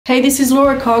Hey, this is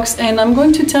Laura Cox and I'm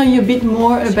going to tell you a bit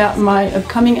more about my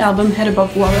upcoming album, Head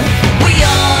Above Water. We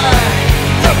are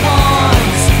the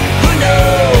ones who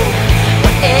know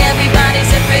what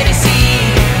everybody's afraid to see.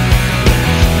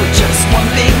 We're just one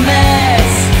big mess.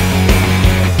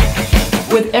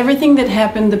 With everything that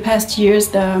happened the past years,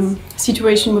 the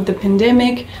situation with the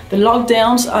pandemic, the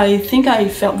lockdowns, I think I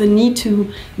felt the need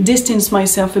to distance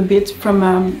myself a bit from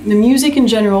the music in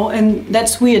general, and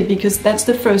that's weird because that's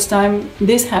the first time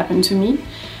this happened to me,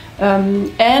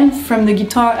 and from the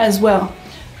guitar as well,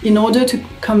 in order to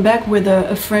come back with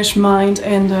a fresh mind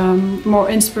and more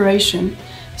inspiration.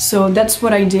 So that's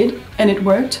what I did, and it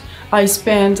worked. I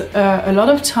spent a lot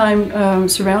of time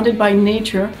surrounded by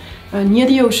nature, near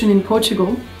the ocean in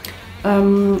Portugal.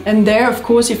 And there, of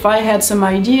course, if I had some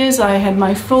ideas, I had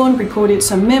my phone, recorded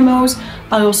some memos.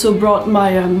 I also brought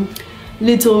my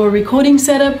little recording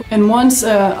setup. And once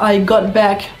I got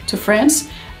back to France,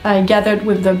 I gathered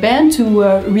with the band to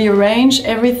rearrange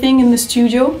everything in the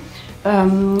studio.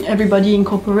 Everybody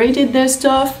incorporated their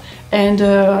stuff. And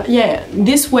yeah,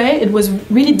 this way it was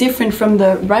really different from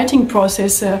the writing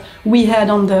process we had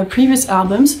on the previous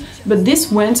albums, but this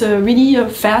went really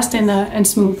fast and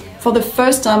smooth. For the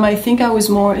first time, I think I was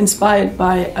more inspired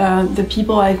by the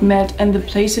people I've met and the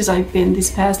places I've been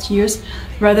these past years,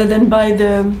 rather than by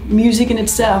the music in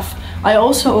itself. I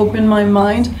also opened my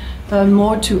mind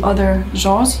more to other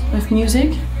genres of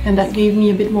music, and that gave me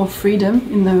a bit more freedom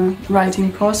in the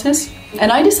writing process. And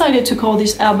I decided to call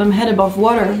this album Head Above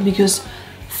Water because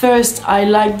first I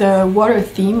liked the water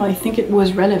theme, I think it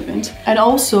was relevant, and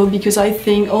also because I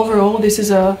think overall this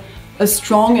is a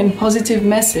strong and positive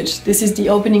message. This is the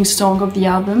opening song of the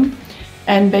album,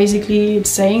 and basically it's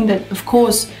saying that of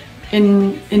course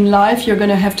in life you're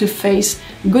gonna have to face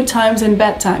good times and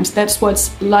bad times. That's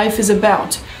what life is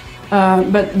about.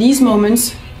 But these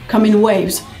moments come in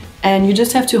waves, and you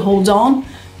just have to hold on,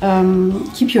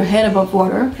 keep your head above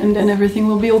water, and then everything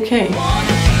will be okay.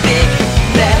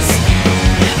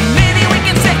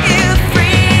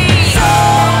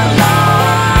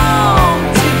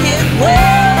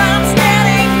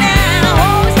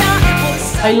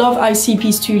 I love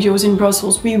ICP Studios in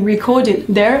Brussels. We recorded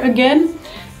there again,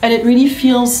 and it really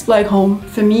feels like home.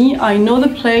 For me, I know the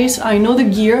place, I know the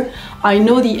gear, I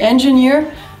know the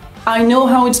engineer, I know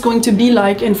how it's going to be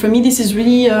like, and for me this is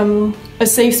really a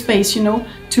safe space, you know,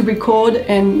 to record,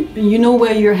 and you know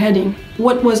where you're heading.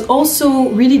 What was also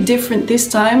really different this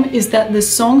time is that the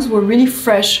songs were really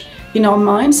fresh in our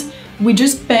minds. We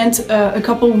just spent a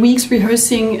couple weeks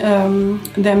rehearsing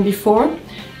them before,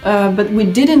 but we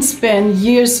didn't spend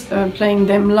years playing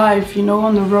them live, you know,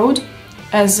 on the road,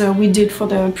 as we did for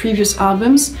the previous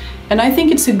albums. And I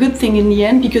think it's a good thing in the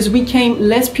end, because we came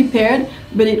less prepared,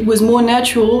 but it was more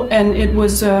natural and it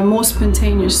was more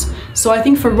spontaneous. So I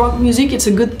think for rock music it's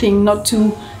a good thing not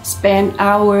to spend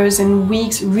hours and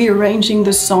weeks rearranging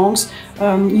the songs.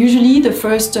 Usually the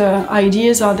first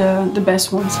ideas are the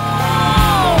best ones.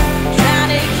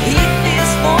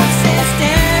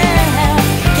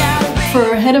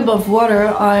 For Head Above Water,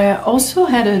 I also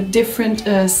had a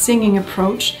different singing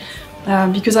approach.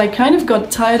 Because I kind of got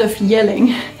tired of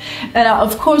yelling, and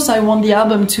of course I want the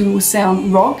album to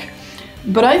sound rock,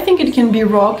 but I think it can be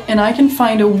rock and I can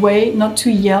find a way not to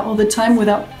yell all the time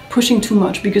without pushing too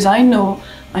much, because I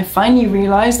finally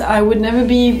realized I would never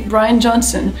be Brian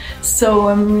Johnson. So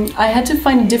I had to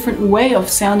find a different way of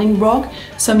sounding rock.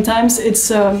 Sometimes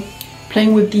it's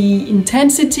playing with the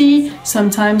intensity,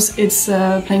 sometimes it's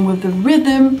playing with the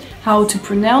rhythm, how to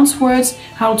pronounce words,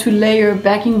 how to layer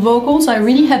backing vocals. I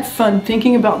really had fun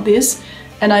thinking about this,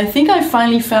 and I think I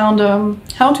finally found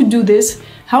how to do this,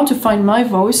 how to find my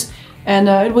voice, and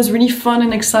it was really fun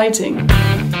and exciting.